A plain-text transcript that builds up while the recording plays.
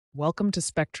Welcome to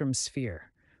Spectrum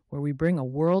Sphere, where we bring a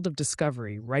world of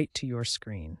discovery right to your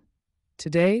screen.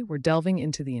 Today, we're delving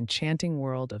into the enchanting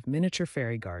world of miniature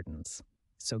fairy gardens.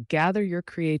 So gather your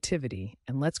creativity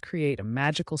and let's create a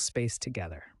magical space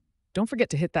together. Don't forget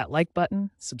to hit that like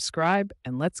button, subscribe,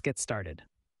 and let's get started.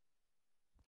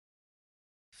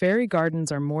 Fairy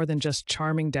gardens are more than just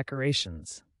charming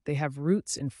decorations. They have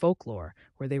roots in folklore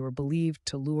where they were believed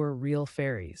to lure real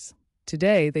fairies.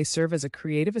 Today, they serve as a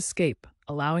creative escape,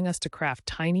 allowing us to craft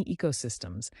tiny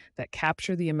ecosystems that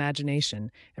capture the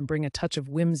imagination and bring a touch of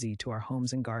whimsy to our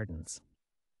homes and gardens.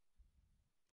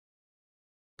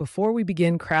 Before we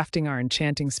begin crafting our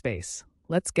enchanting space,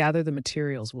 let's gather the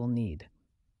materials we'll need.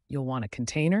 You'll want a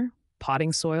container,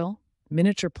 potting soil,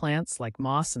 miniature plants like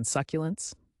moss and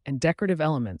succulents, and decorative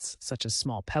elements such as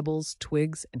small pebbles,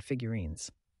 twigs, and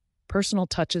figurines. Personal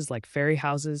touches like fairy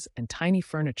houses and tiny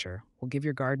furniture will give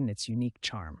your garden its unique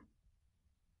charm.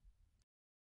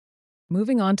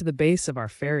 Moving on to the base of our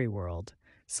fairy world,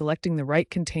 selecting the right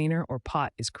container or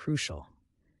pot is crucial.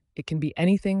 It can be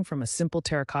anything from a simple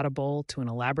terracotta bowl to an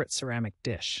elaborate ceramic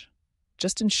dish.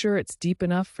 Just ensure it's deep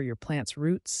enough for your plant's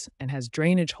roots and has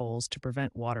drainage holes to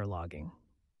prevent waterlogging.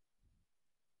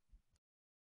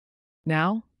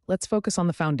 Now, let's focus on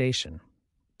the foundation.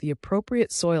 The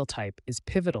appropriate soil type is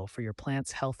pivotal for your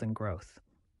plant's health and growth.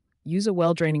 Use a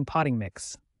well-draining potting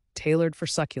mix, tailored for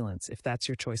succulents if that's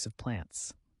your choice of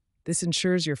plants. This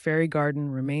ensures your fairy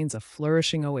garden remains a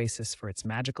flourishing oasis for its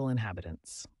magical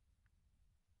inhabitants.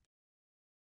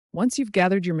 Once you've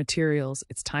gathered your materials,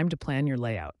 it's time to plan your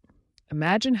layout.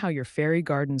 Imagine how your fairy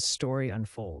garden's story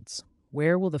unfolds.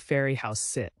 Where will the fairy house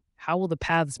sit? How will the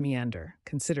paths meander?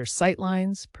 Consider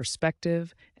sightlines,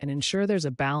 perspective, and ensure there's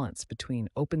a balance between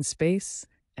open space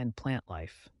and plant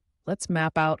life. Let's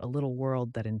map out a little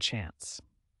world that enchants.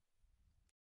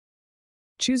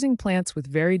 Choosing plants with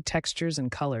varied textures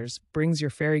and colors brings your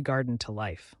fairy garden to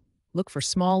life. Look for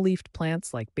small-leafed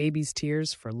plants like baby's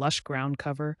tears for lush ground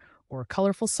cover or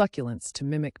colorful succulents to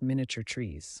mimic miniature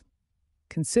trees.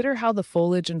 Consider how the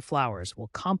foliage and flowers will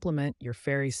complement your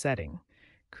fairy setting,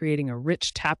 creating a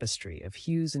rich tapestry of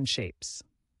hues and shapes.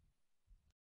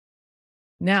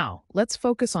 Now, let's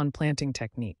focus on planting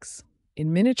techniques.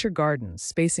 In miniature gardens,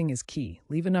 spacing is key.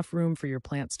 Leave enough room for your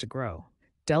plants to grow.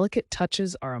 Delicate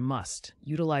touches are a must.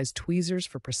 Utilize tweezers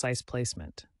for precise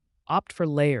placement. Opt for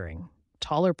layering,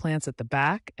 taller plants at the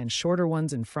back and shorter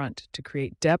ones in front to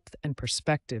create depth and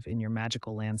perspective in your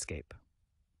magical landscape.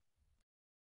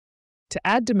 To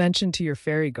add dimension to your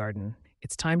fairy garden,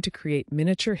 it's time to create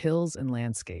miniature hills and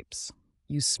landscapes.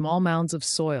 Use small mounds of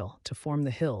soil to form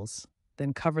the hills,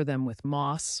 then cover them with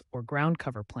moss or ground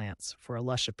cover plants for a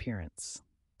lush appearance.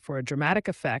 For a dramatic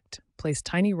effect, place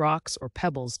tiny rocks or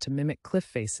pebbles to mimic cliff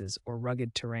faces or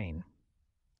rugged terrain.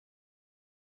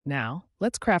 Now,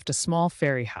 let's craft a small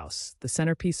fairy house, the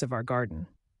centerpiece of our garden.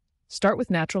 Start with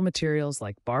natural materials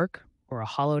like bark or a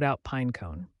hollowed-out pine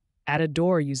cone. Add a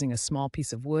door using a small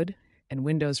piece of wood and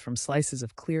windows from slices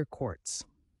of clear quartz.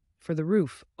 For the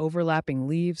roof, overlapping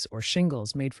leaves or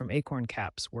shingles made from acorn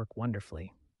caps work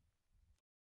wonderfully.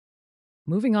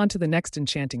 Moving on to the next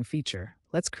enchanting feature,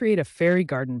 let's create a fairy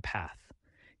garden path.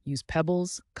 Use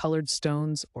pebbles, colored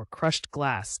stones, or crushed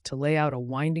glass to lay out a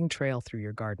winding trail through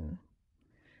your garden.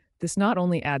 This not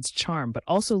only adds charm, but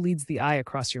also leads the eye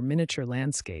across your miniature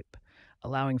landscape,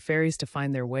 allowing fairies to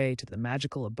find their way to the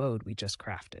magical abode we just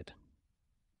crafted.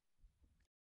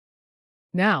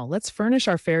 Now, let's furnish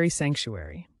our fairy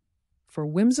sanctuary. For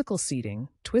whimsical seating,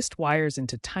 twist wires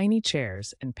into tiny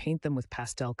chairs and paint them with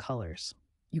pastel colors.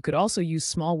 You could also use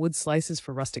small wood slices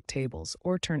for rustic tables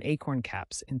or turn acorn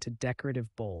caps into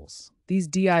decorative bowls. These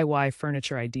DIY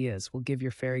furniture ideas will give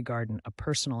your fairy garden a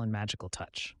personal and magical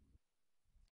touch.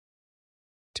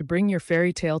 To bring your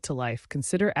fairy tale to life,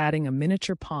 consider adding a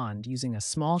miniature pond using a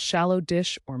small shallow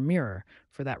dish or mirror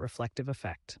for that reflective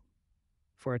effect.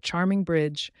 For a charming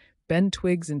bridge, bend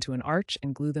twigs into an arch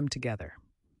and glue them together.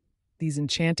 These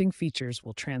enchanting features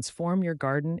will transform your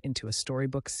garden into a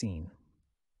storybook scene.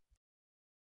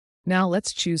 Now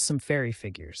let's choose some fairy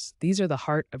figures. These are the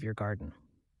heart of your garden.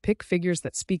 Pick figures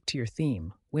that speak to your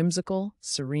theme, whimsical,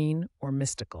 serene, or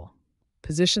mystical.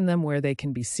 Position them where they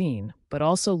can be seen, but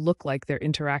also look like they're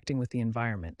interacting with the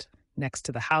environment, next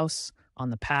to the house, on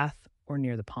the path, or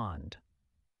near the pond.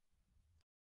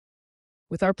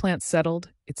 With our plants settled,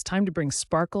 it's time to bring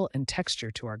sparkle and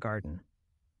texture to our garden.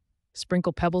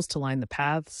 Sprinkle pebbles to line the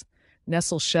paths,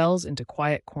 nestle shells into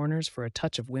quiet corners for a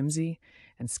touch of whimsy,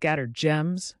 and scatter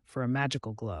gems for a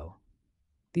magical glow.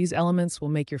 These elements will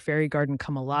make your fairy garden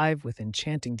come alive with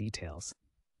enchanting details.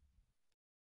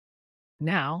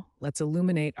 Now, let's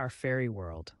illuminate our fairy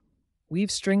world. Weave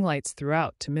string lights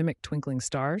throughout to mimic twinkling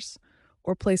stars,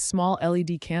 or place small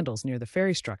LED candles near the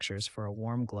fairy structures for a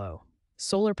warm glow.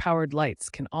 Solar-powered lights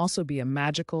can also be a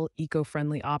magical,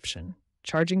 eco-friendly option,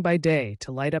 charging by day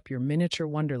to light up your miniature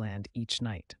wonderland each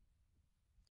night.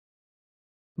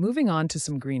 Moving on to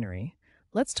some greenery,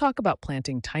 let's talk about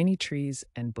planting tiny trees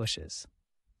and bushes.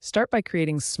 Start by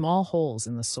creating small holes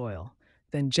in the soil,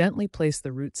 then gently place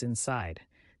the roots inside,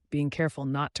 being careful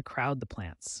not to crowd the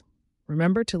plants.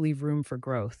 Remember to leave room for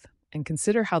growth, and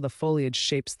consider how the foliage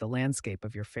shapes the landscape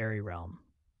of your fairy realm.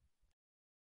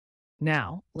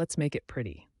 Now, let's make it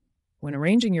pretty. When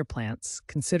arranging your plants,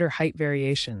 consider height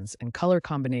variations and color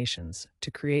combinations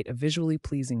to create a visually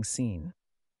pleasing scene.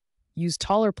 Use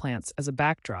taller plants as a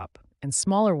backdrop and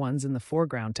smaller ones in the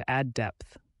foreground to add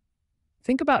depth.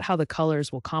 Think about how the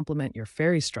colors will complement your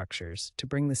fairy structures to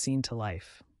bring the scene to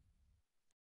life.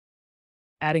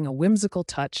 Adding a whimsical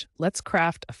touch, let's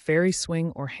craft a fairy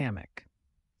swing or hammock.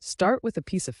 Start with a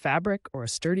piece of fabric or a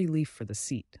sturdy leaf for the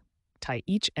seat. Tie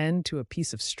each end to a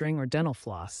piece of string or dental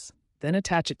floss, then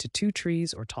attach it to 2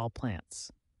 trees or tall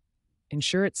plants.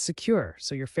 Ensure it's secure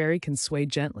so your fairy can sway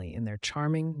gently in their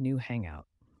charming new hangout.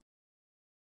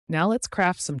 Now let's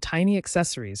craft some tiny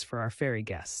accessories for our fairy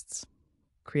guests.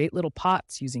 Create little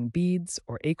pots using beads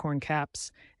or acorn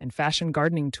caps, and fashion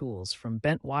gardening tools from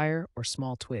bent wire or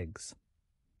small twigs.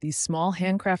 These small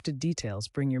handcrafted details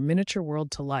bring your miniature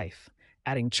world to life,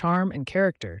 adding charm and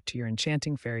character to your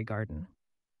enchanting fairy garden.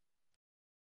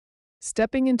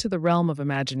 Stepping into the realm of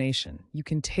imagination, you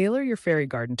can tailor your fairy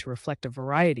garden to reflect a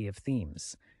variety of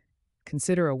themes.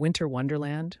 Consider a winter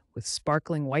wonderland with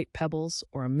sparkling white pebbles,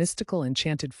 or a mystical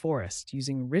enchanted forest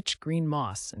using rich green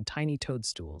moss and tiny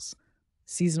toadstools.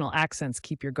 Seasonal accents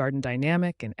keep your garden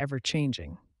dynamic and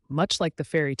ever-changing, much like the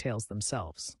fairy tales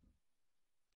themselves.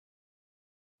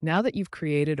 Now that you've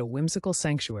created a whimsical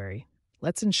sanctuary,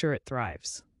 let's ensure it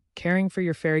thrives. Caring for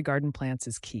your fairy garden plants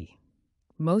is key.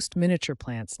 Most miniature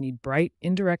plants need bright,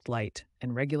 indirect light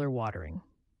and regular watering.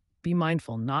 Be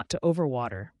mindful not to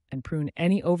overwater and prune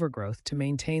any overgrowth to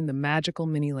maintain the magical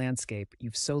mini landscape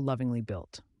you've so lovingly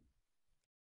built.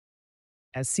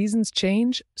 As seasons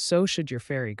change, so should your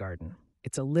fairy garden.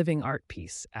 It's a living art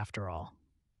piece, after all.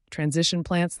 Transition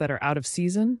plants that are out of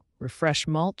season, refresh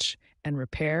mulch, and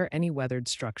repair any weathered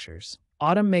structures.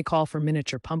 Autumn may call for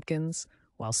miniature pumpkins,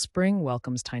 while spring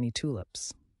welcomes tiny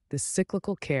tulips. This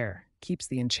cyclical care keeps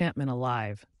the enchantment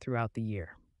alive throughout the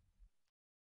year.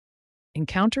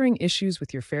 Encountering issues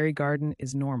with your fairy garden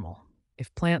is normal.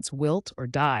 If plants wilt or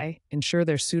die, ensure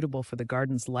they're suitable for the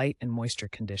garden's light and moisture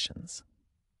conditions.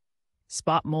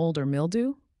 Spot mold or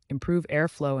mildew? Improve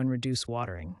airflow and reduce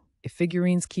watering. If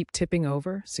figurines keep tipping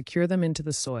over, secure them into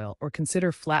the soil or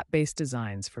consider flat-based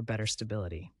designs for better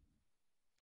stability.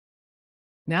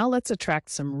 Now let's attract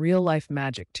some real-life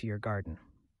magic to your garden.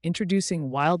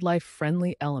 Introducing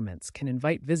wildlife-friendly elements can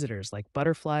invite visitors like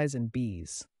butterflies and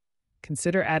bees.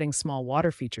 Consider adding small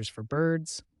water features for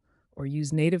birds, or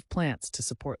use native plants to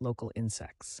support local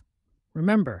insects.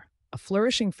 Remember, a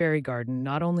flourishing fairy garden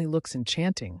not only looks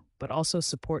enchanting, but also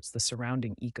supports the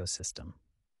surrounding ecosystem.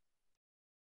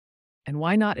 And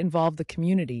why not involve the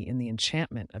community in the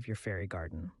enchantment of your fairy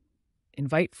garden?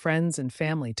 Invite friends and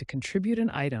family to contribute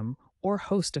an item or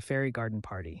host a fairy garden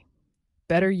party.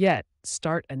 Better yet,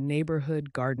 start a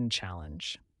neighborhood garden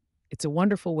challenge. It's a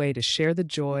wonderful way to share the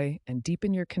joy and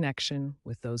deepen your connection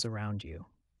with those around you.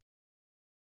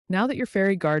 Now that your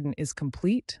fairy garden is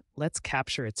complete, let's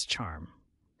capture its charm.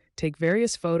 Take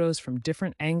various photos from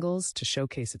different angles to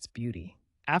showcase its beauty.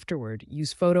 Afterward,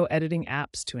 use photo editing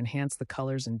apps to enhance the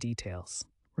colors and details.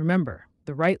 Remember,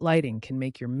 the right lighting can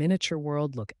make your miniature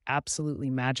world look absolutely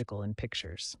magical in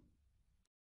pictures.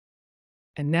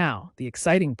 And now, the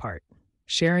exciting part,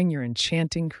 sharing your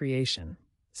enchanting creation.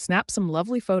 Snap some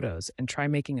lovely photos and try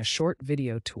making a short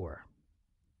video tour.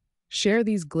 Share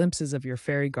these glimpses of your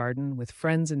fairy garden with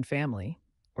friends and family,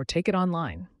 or take it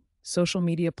online. Social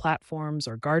media platforms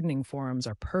or gardening forums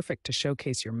are perfect to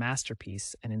showcase your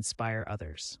masterpiece and inspire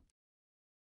others.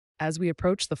 As we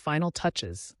approach the final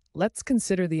touches, let's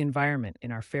consider the environment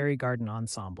in our fairy garden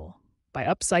ensemble. By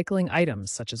upcycling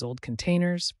items such as old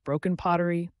containers, broken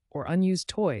pottery, or unused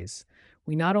toys,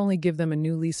 we not only give them a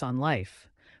new lease on life,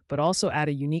 but also add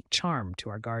a unique charm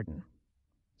to our garden.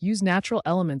 Use natural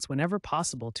elements whenever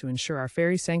possible to ensure our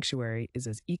fairy sanctuary is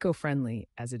as eco-friendly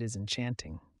as it is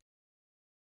enchanting.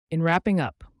 In wrapping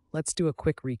up, let's do a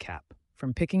quick recap.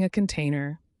 From picking a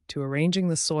container, to arranging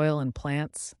the soil and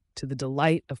plants, to the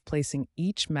delight of placing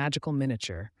each magical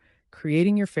miniature,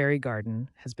 creating your fairy garden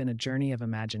has been a journey of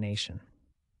imagination.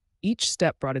 Each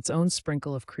step brought its own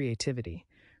sprinkle of creativity,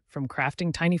 from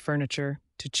crafting tiny furniture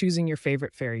to choosing your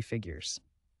favorite fairy figures.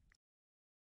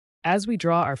 As we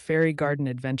draw our fairy garden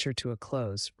adventure to a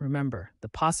close, remember, the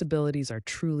possibilities are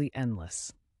truly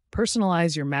endless.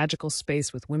 Personalize your magical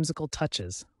space with whimsical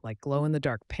touches like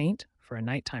glow-in-the-dark paint for a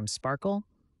nighttime sparkle,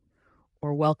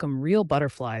 or welcome real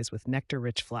butterflies with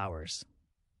nectar-rich flowers.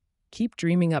 Keep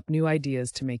dreaming up new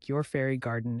ideas to make your fairy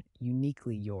garden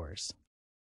uniquely yours.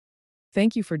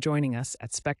 Thank you for joining us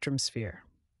at Spectrum Sphere.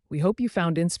 We hope you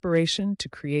found inspiration to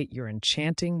create your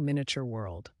enchanting miniature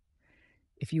world.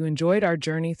 If you enjoyed our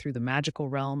journey through the magical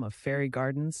realm of fairy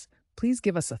gardens, please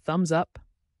give us a thumbs up,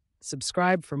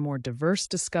 subscribe for more diverse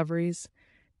discoveries,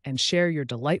 and share your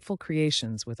delightful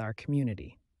creations with our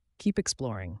community. Keep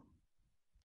exploring.